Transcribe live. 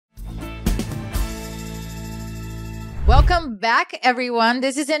Welcome back, everyone.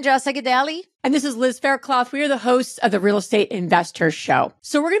 This is Andressa Gadelli. And this is Liz Faircloth. We are the hosts of the Real Estate InvestHER Show.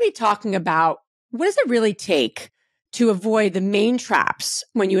 So we're going to be talking about what does it really take to avoid the main traps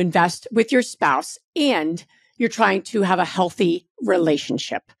when you invest with your spouse and you're trying to have a healthy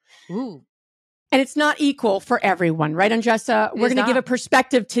relationship. Ooh. And it's not equal for everyone, right, Andressa? We're going to give a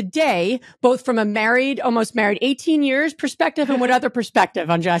perspective today, both from a almost married 18 years perspective and what other perspective,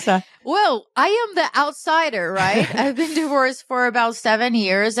 Andressa? Well, I am the outsider, right? I've been divorced for about 7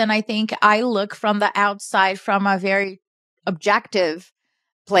 years, and I think I look from the outside from a very objective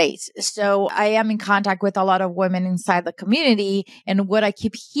place. So I am in contact with a lot of women inside the community, and what I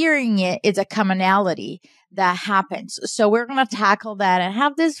keep hearing is a commonality that happens. So we're going to tackle that and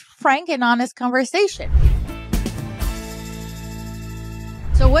have this frank and honest conversation.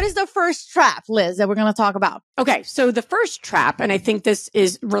 So what is the first trap, Liz, that we're going to talk about? Okay. So the first trap, and I think this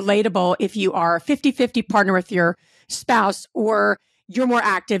is relatable if you are a 50-50 partner with your spouse or you're more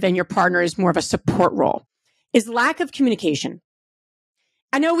active and your partner is more of a support role, is lack of communication.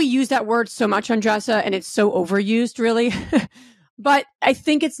 I know we use that word so much, Andressa, and it's so overused, really. But I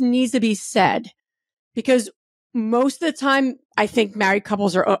think it needs to be said because most of the time, I think married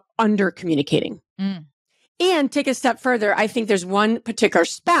couples are under communicating. And take a step further, I think there's one particular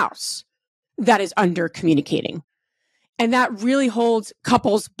spouse that is under communicating. And that really holds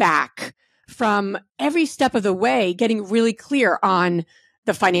couples back from every step of the way, getting really clear on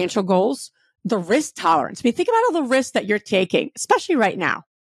the financial goals, the risk tolerance. I mean, think about all the risks that you're taking, especially right now.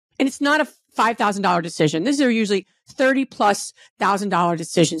 And it's not a $5,000 decision. These are usually $30,000+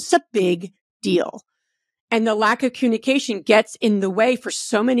 decisions. It's a big deal. And the lack of communication gets in the way for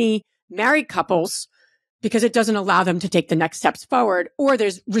so many married couples because it doesn't allow them to take the next steps forward, or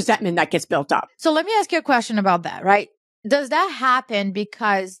there's resentment that gets built up. So let me ask you a question about that, right? Does that happen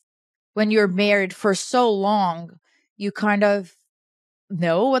because when you're married for so long, you kind of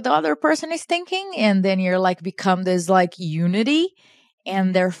know what the other person is thinking, and then you're like become this like unity,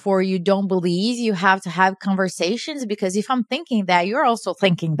 and therefore you don't believe you have to have conversations? Because if I'm thinking that, you're also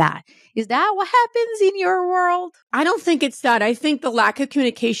thinking that. Is that what happens in your world? I don't think it's that. I think the lack of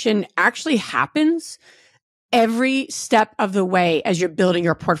communication actually happens every step of the way as you're building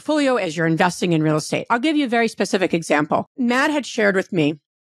your portfolio, as you're investing in real estate. I'll give you a very specific example. Matt had shared with me,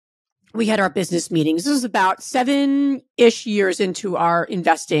 we had our business meetings. This was about 7-ish years into our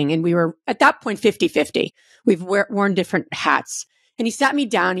investing. And we were at that point 50-50. We've worn different hats. And he sat me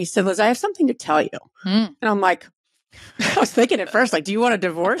down. He said, Liz, I have something to tell you. And I'm like, I was thinking at first, like, do you want a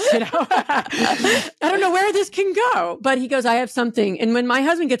divorce? You know, I don't know where this can go. But he goes, I have something. And when my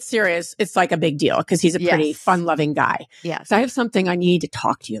husband gets serious, it's like a big deal because he's a pretty fun-loving guy. Yes. So I have something I need to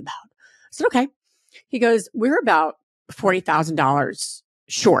talk to you about. I said, okay. He goes, we're about $40,000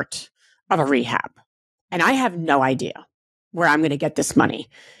 short of a rehab. And I have no idea where I'm going to get this money.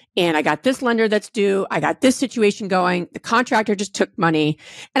 And I got this lender that's due. I got this situation going. The contractor just took money.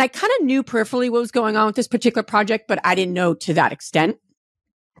 And I kind of knew peripherally what was going on with this particular project, but I didn't know to that extent.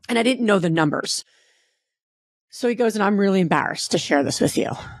 And I didn't know the numbers. So he goes, and I'm really embarrassed to share this with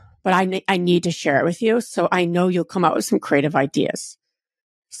you, but I need to share it with you. So I know you'll come up with some creative ideas.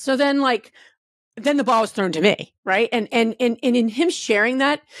 So then the ball was thrown to me, right? And in him sharing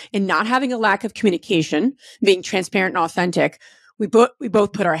that and not having a lack of communication, being transparent and authentic, we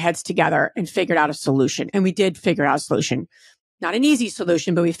both put our heads together and figured out a solution. And we did figure out a solution. Not an easy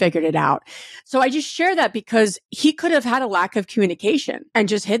solution, but we figured it out. So I just share that because he could have had a lack of communication and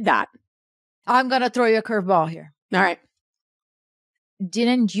just hid that. I'm going to throw you a curveball here. All right.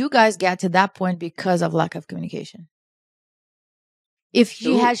 Didn't you guys get to that point because of lack of communication? If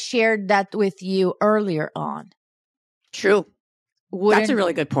he had shared that with you earlier on. True. That's a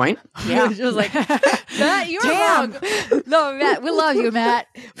really good point. Yeah. It was like, Matt, you're wrong. No, Matt, we love you, Matt.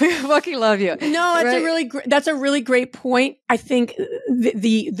 We fucking love you. No, that's a really great point. I think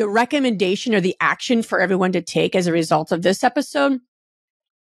the recommendation or the action for everyone to take as a result of this episode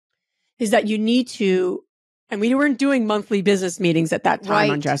is that you need to, and we weren't doing monthly business meetings at that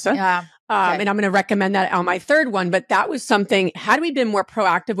time, Andressa. Yeah. And I'm going to recommend that on my third one, but that was something, had we been more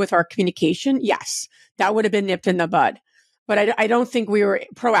proactive with our communication? Yes, that would have been nipped in the bud. But I don't think we were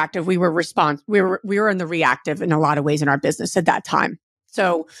proactive. We were we were in the reactive in a lot of ways in our business at that time.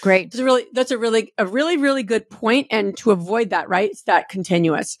 So great. That's a really good point. And to avoid that, right? It's that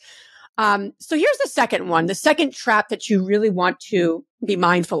continuous. So here's the second one. The second trap that you really want to be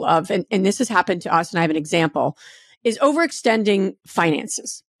mindful of, and this has happened to us, and I have an example, is overextending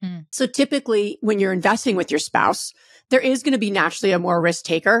finances. So typically when you're investing with your spouse, there is going to be naturally a more risk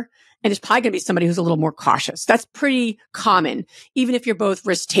taker And there's probably going to be somebody who's a little more cautious. That's pretty common. Even if you're both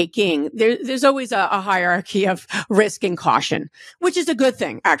risk taking, there's always a hierarchy of risk and caution, which is a good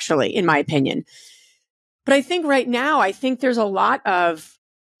thing, actually, in my opinion. But I think right now,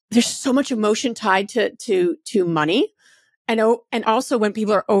 there's so much emotion tied to money. And also when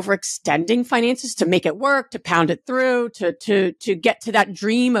people are overextending finances to make it work, to pound it through, to get to that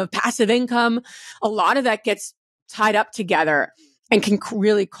dream of passive income, a lot of that gets tied up together and can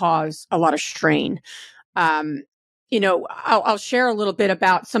really cause a lot of strain. I'll share a little bit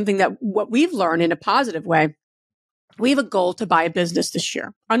about something what we've learned in a positive way. We have a goal to buy a business this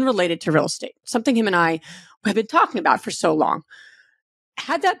year, unrelated to real estate, something him and I have been talking about for so long.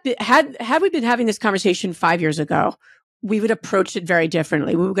 Had we been having this conversation 5 years ago, we would approach it very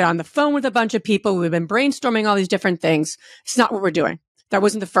differently. We would get on the phone with a bunch of people. We've been brainstorming all these different things. It's not what we're doing. That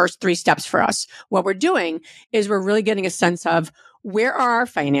wasn't the first 3 steps for us. What we're doing is we're really getting a sense of where are our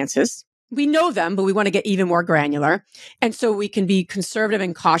finances. We know them, but we want to get even more granular. And so we can be conservative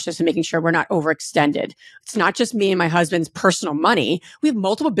and cautious in making sure we're not overextended. It's not just me and my husband's personal money. We have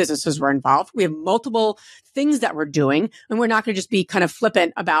multiple businesses we're involved. We have multiple things that we're doing. And we're not going to just be kind of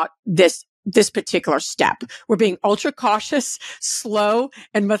flippant about this particular step. We're being ultra cautious, slow,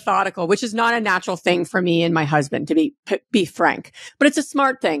 and methodical, which is not a natural thing for me and my husband, to be frank, but it's a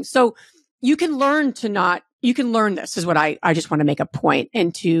smart thing. So you can learn this is what I just want to make a point,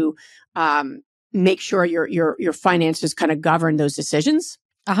 and to make sure your finances kind of govern those decisions.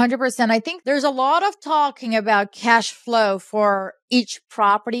 100%. I think there's a lot of talking about cash flow for each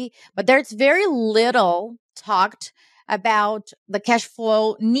property, but there's very little talked about the cash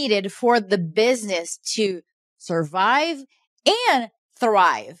flow needed for the business to survive and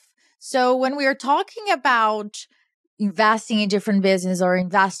thrive. So when we are talking about investing in different business or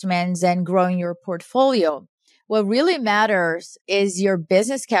investments and growing your portfolio, what really matters is your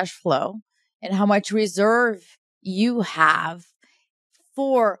business cash flow and how much reserve you have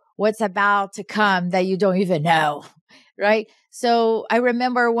for what's about to come that you don't even know, right? So I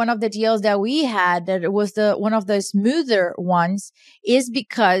remember one of the deals that we had that it was one of the smoother ones is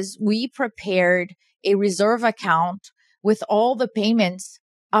because we prepared a reserve account with all the payments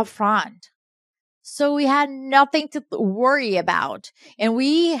up front. So we had nothing to worry about. And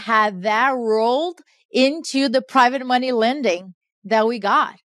we had that rolled into the private money lending that we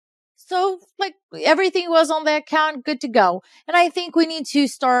got. So like everything was on the account, good to go. And I think we need to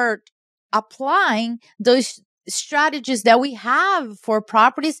start applying those strategies that we have for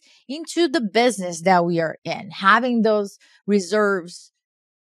properties into the business that we are in, having those reserves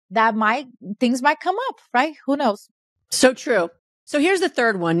things might come up, right? Who knows? So true. So here's the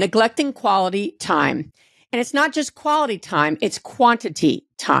third one, neglecting quality time. And it's not just quality time, it's quantity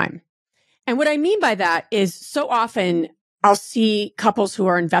time. And what I mean by that is so often I'll see couples who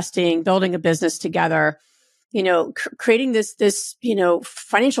are investing, building a business together, creating this,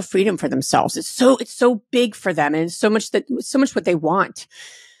 financial freedom for themselves. It's so big for them. And it's so much what they want,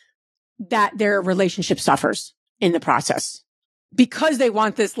 that their relationship suffers in the process because they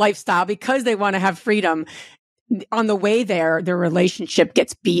want this lifestyle, because they want to have freedom. On the way there, their relationship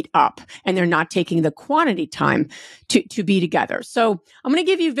gets beat up and they're not taking the quantity time to be together. So I'm going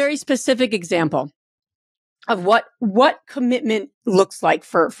to give you a very specific example of what commitment looks like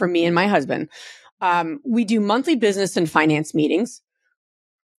for me and my husband. We do monthly business and finance meetings.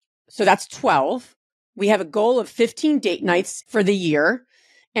 So that's 12. We have a goal of 15 date nights for the year,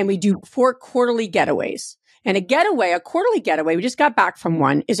 and we do 4 quarterly getaways. And a quarterly getaway, we just got back from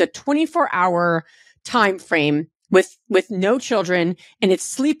one, is a 24-hour time frame with no children, and it's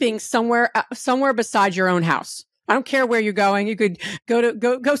sleeping somewhere beside your own house. I don't care where you're going. You could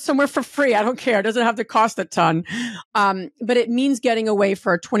go somewhere for free. I don't care. It doesn't have to cost a ton. But it means getting away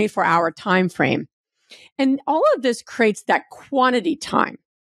for a 24-hour time frame. And all of this creates that quantity time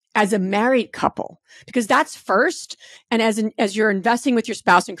as a married couple, because that's first. And as you're investing with your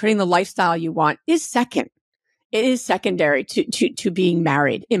spouse and creating the lifestyle you want is second. It is secondary to being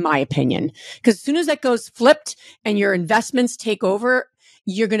married, in my opinion. Because as soon as that goes flipped and your investments take over,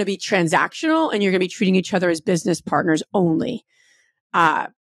 you're going to be transactional and you're going to be treating each other as business partners only.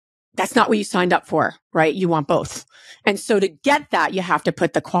 That's not what you signed up for, right? You want both. And so to get that, you have to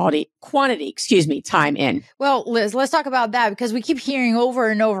put the quantity, time in. Well, Liz, let's talk about that, because we keep hearing over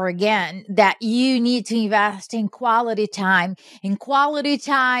and over again that you need to invest in quality time, and quality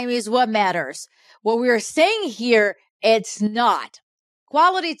time is what matters. What we are saying here, it's not.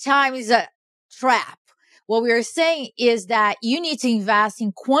 Quality time is a trap. What we are saying is that you need to invest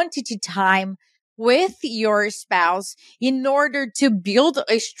in quantity time with your spouse in order to build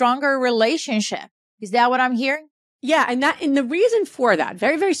a stronger relationship. Is that what I'm hearing? Yeah. And the reason for that,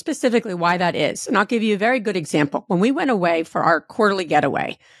 very, very specifically why that is, and I'll give you a very good example. When we went away for our quarterly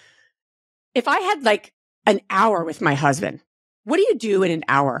getaway, if I had like an hour with my husband, what do you do in an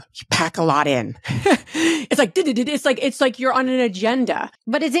hour? You pack a lot in. It's like you're on an agenda.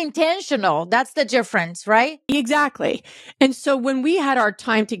 But it's intentional. That's the difference, right? Exactly. And so when we had our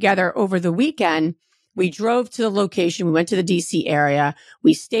time together over the weekend, we drove to the location. We went to the DC area.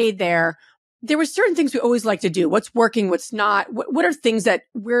 We stayed there. There were certain things we always like to do. What's working, what's not? What are things that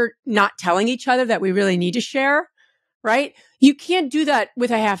we're not telling each other that we really need to share, right? You can't do that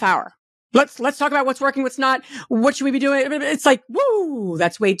with a half hour. Let's talk about what's working, what's not. What should we be doing? It's like, woo,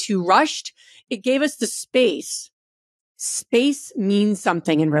 that's way too rushed. It gave us the space. Space means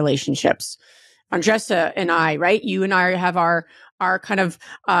something in relationships. Andressa and I, right? You and I have our kind of,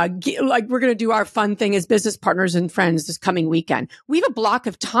 like we're going to do our fun thing as business partners and friends this coming weekend. We have a block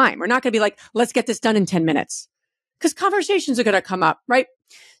of time. We're not going to be like, let's get this done in 10 minutes because conversations are going to come up, right?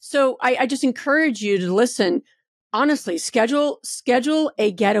 So I just encourage you to listen. Honestly, schedule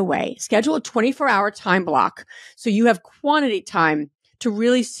a getaway, schedule a 24-hour time block. So you have quantity time to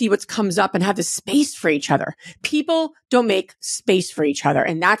really see what comes up and have the space for each other. People don't make space for each other.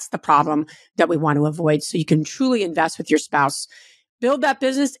 And that's the problem that we want to avoid. So you can truly invest with your spouse, build that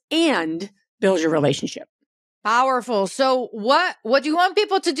business and build your relationship. Powerful. So what do you want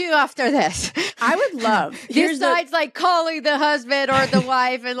people to do after this? I would love. Besides like calling the husband or the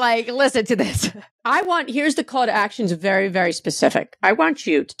wife and like, listen to this. Here's the call to actions, very, very specific. I want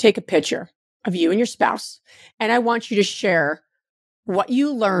you to take a picture of you and your spouse, and I want you to share what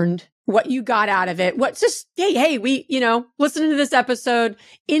you learned, what you got out of it. Hey, we, listen to this episode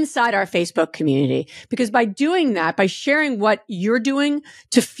inside our Facebook community, because by doing that, by sharing what you're doing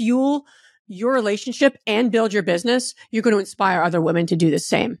to fuel your relationship and build your business, you're going to inspire other women to do the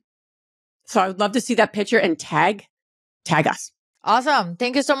same. So I would love to see that picture and tag us. Awesome.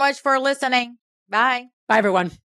 Thank you so much for listening. Bye. Bye, everyone.